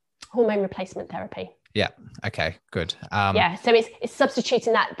 Hormone replacement therapy. Yeah. Okay, good. So it's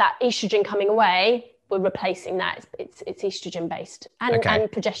substituting that estrogen coming away. We're replacing that. It's estrogen based and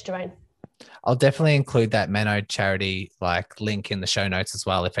progesterone. I'll definitely include that Meno Charity link in the show notes as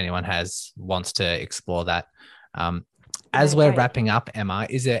well if anyone wants to explore that. As we're wrapping up, Emma,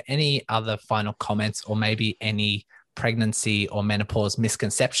 is there any other final comments or maybe any pregnancy or menopause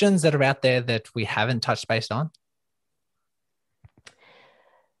misconceptions that are out there that we haven't touched base on?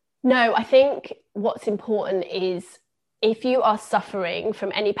 No, I think what's important is if you are suffering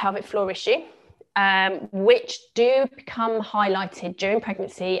from any pelvic floor issue, which do become highlighted during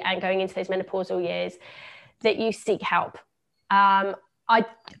pregnancy and going into those menopausal years, that you seek help.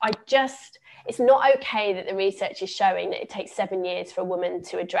 It's not okay that the research is showing that it takes 7 years for a woman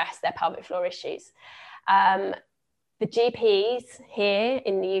to address their pelvic floor issues. The GPs here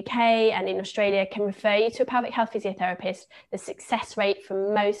in the UK and in Australia can refer you to a pelvic health physiotherapist. The success rate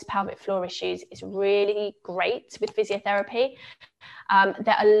for most pelvic floor issues is really great with physiotherapy.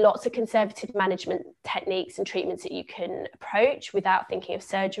 There are lots of conservative management techniques and treatments that you can approach without thinking of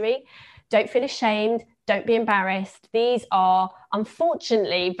surgery. Don't feel ashamed. Don't be embarrassed. These are,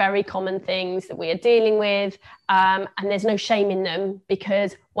 unfortunately, very common things that we are dealing with, and there's no shame in them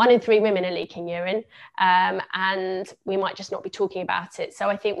because 1 in 3 women are leaking urine, and we might just not be talking about it. So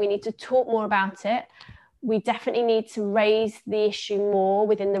I think we need to talk more about it. We definitely need to raise the issue more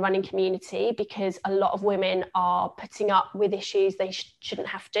within the running community because a lot of women are putting up with issues they shouldn't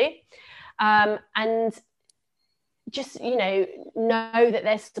have to. And just, know that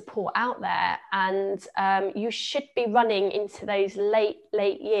there's support out there, and you should be running into those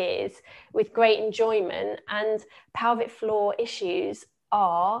late years with great enjoyment. And pelvic floor issues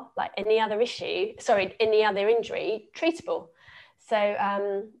are, like any other injury, treatable. So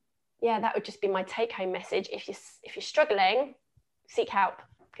that would just be my take-home message. If you're struggling, seek help,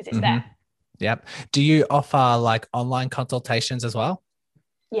 because it's there. Yep. Do you offer like online consultations as well?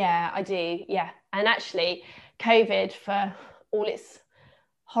 Yeah, I do. Yeah. And actually, COVID, for all its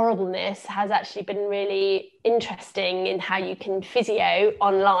horribleness, has actually been really interesting in how you can physio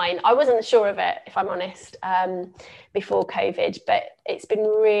online. I wasn't sure of it, if I'm honest, before COVID, but it's been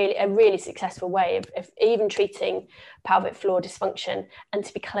a really successful way of even treating pelvic floor dysfunction. And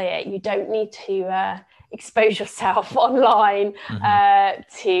to be clear, you don't need to expose yourself online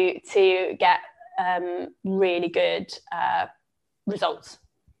to get really good results.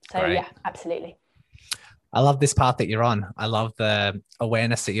 So Great. Yeah, absolutely. I love this path that you're on. I love the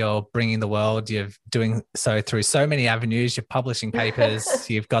awareness that you're bringing the world. You're doing so through so many avenues. You're publishing papers.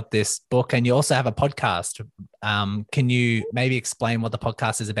 You've got this book, and you also have a podcast. Can you maybe explain what the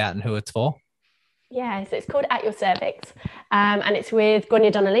podcast is about and who it's for? Yeah, so it's called At Your Cervix, and it's with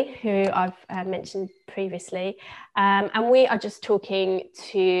Gonya Donnelly, who I've mentioned previously. And we are just talking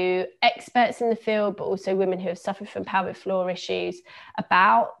to experts in the field, but also women who have suffered from pelvic floor issues,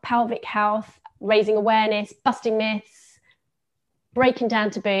 about pelvic health, raising awareness, busting myths, breaking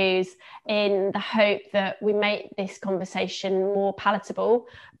down taboos, in the hope that we make this conversation more palatable,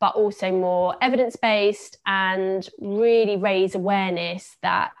 but also more evidence-based, and really raise awareness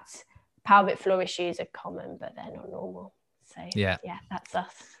that pelvic floor issues are common, but they're not normal. So yeah, that's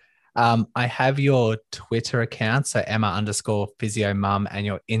us. I have your Twitter account, so Emma_PhysioMum, and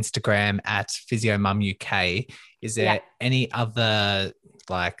your Instagram at PhysioMumUK. Is there any other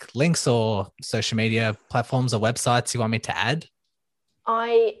like links or social media platforms or websites you want me to add?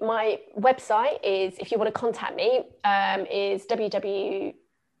 My website is, if you want to contact me, is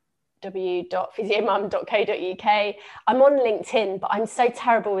www.physiomum.co.uk. I'm on LinkedIn, but I'm so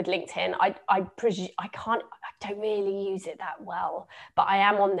terrible with LinkedIn. I don't really use it that well, but I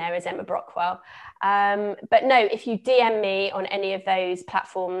am on there as Emma Brockwell. But no, if you DM me on any of those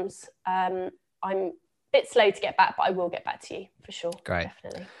platforms, I'm a bit slow to get back, but I will get back to you for sure. Great.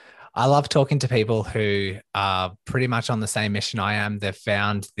 Definitely. I love talking to people who are pretty much on the same mission I am. They've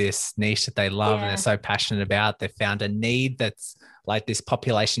found this niche that they love and they're so passionate about. They've found a need that's like, this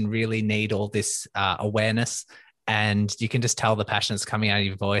population really need all this awareness. And you can just tell the passion that's coming out of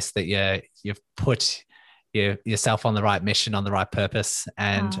your voice, that you've put yourself on the right mission, on the right purpose.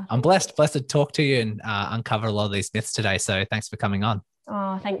 And I'm blessed to talk to you and uncover a lot of these myths today. So thanks for coming on.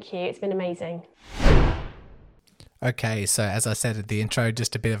 Oh, thank you. It's been amazing. Okay, so as I said at the intro,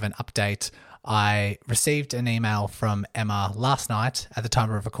 just a bit of an update. I received an email from Emma last night at the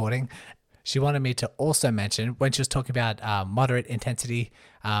time of recording. She wanted me to also mention, when she was talking about moderate intensity,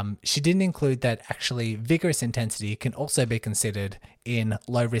 she didn't include that actually vigorous intensity can also be considered in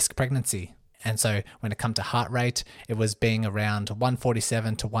low-risk pregnancy. And so when it comes to heart rate, it was being around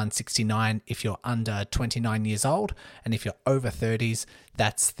 147 to 169 if you're under 29 years old. And if you're over 30s,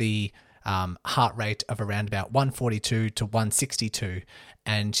 that's the heart rate of around about 142 to 162.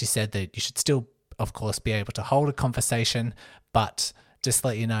 And she said that you should still, of course, be able to hold a conversation, but just to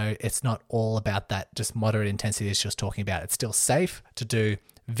let you know, it's not all about that just moderate intensity as she was talking about. It's still safe to do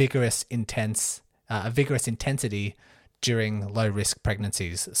vigorous intensity during low-risk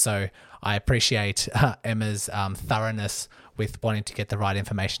pregnancies. So I appreciate Emma's thoroughness with wanting to get the right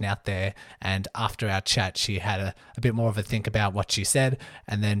information out there. And after our chat, she had a bit more of a think about what she said,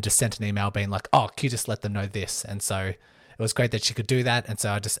 and then just sent an email being like, oh, can you just let them know this? And so it was great that she could do that. And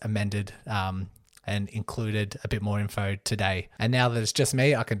so I just amended and included a bit more info today. And now that it's just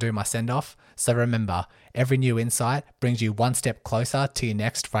me, I can do my send-off. So remember, every new insight brings you one step closer to your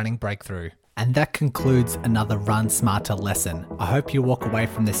next running breakthrough. And that concludes another Run Smarter lesson. I hope you walk away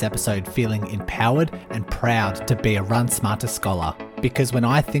from this episode feeling empowered and proud to be a Run Smarter scholar. Because when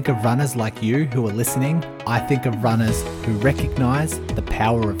I think of runners like you who are listening, I think of runners who recognize the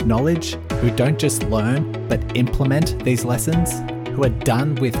power of knowledge, who don't just learn, but implement these lessons, who are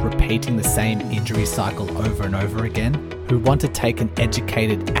done with repeating the same injury cycle over and over again, who want to take an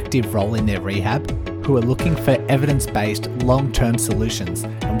educated, active role in their rehab, who are looking for evidence-based long-term solutions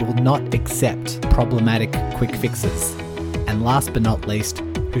and will not accept problematic quick fixes. And last but not least,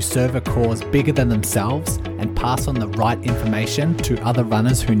 who serve a cause bigger than themselves and pass on the right information to other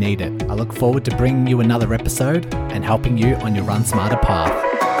runners who need it. I look forward to bringing you another episode and helping you on your Run Smarter path.